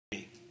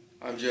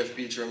I'm Jeff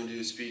Beecher. I'm going to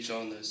do a speech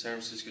on the San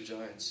Francisco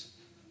Giants.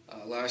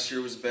 Last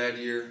year was a bad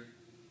year.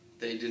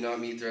 They did not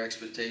meet their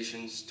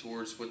expectations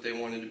towards what they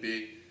wanted to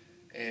be,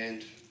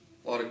 and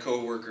a lot of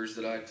co-workers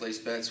that I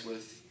placed bets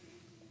with,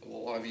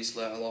 well,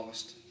 obviously I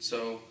lost.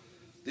 So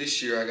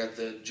this year I got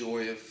the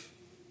joy of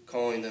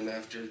calling them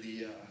after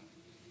the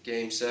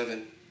Game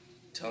 7,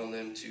 telling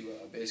them to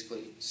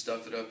basically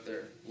stuff it up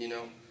there, you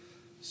know.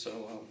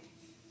 So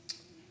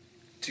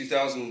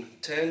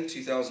 2010,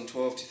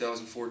 2012,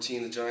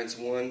 2014, the Giants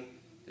won.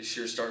 This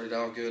year started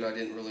out good. I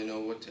didn't really know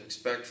what to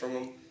expect from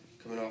them,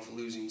 coming off a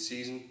losing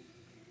season.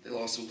 They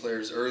lost some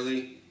players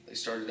early. They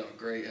started out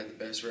great, had the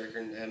best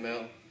record in the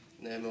ML,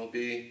 in the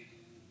MLB.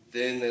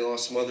 Then they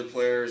lost some other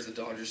players. The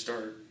Dodgers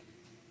started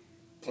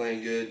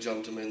playing good,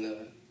 jumped them in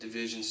the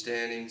division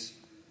standings.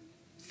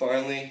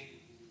 Finally,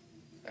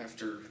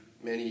 after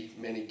many,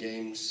 many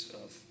games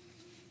of,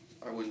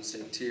 I wouldn't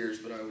say tears,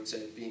 but I would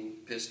say being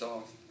pissed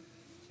off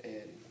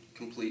and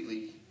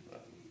completely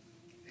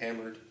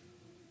hammered,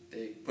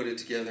 they put it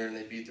together and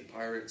they beat the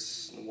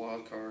Pirates in the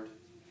wild card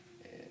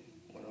and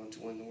went on to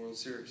win the World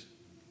Series.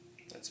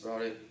 That's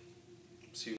about it.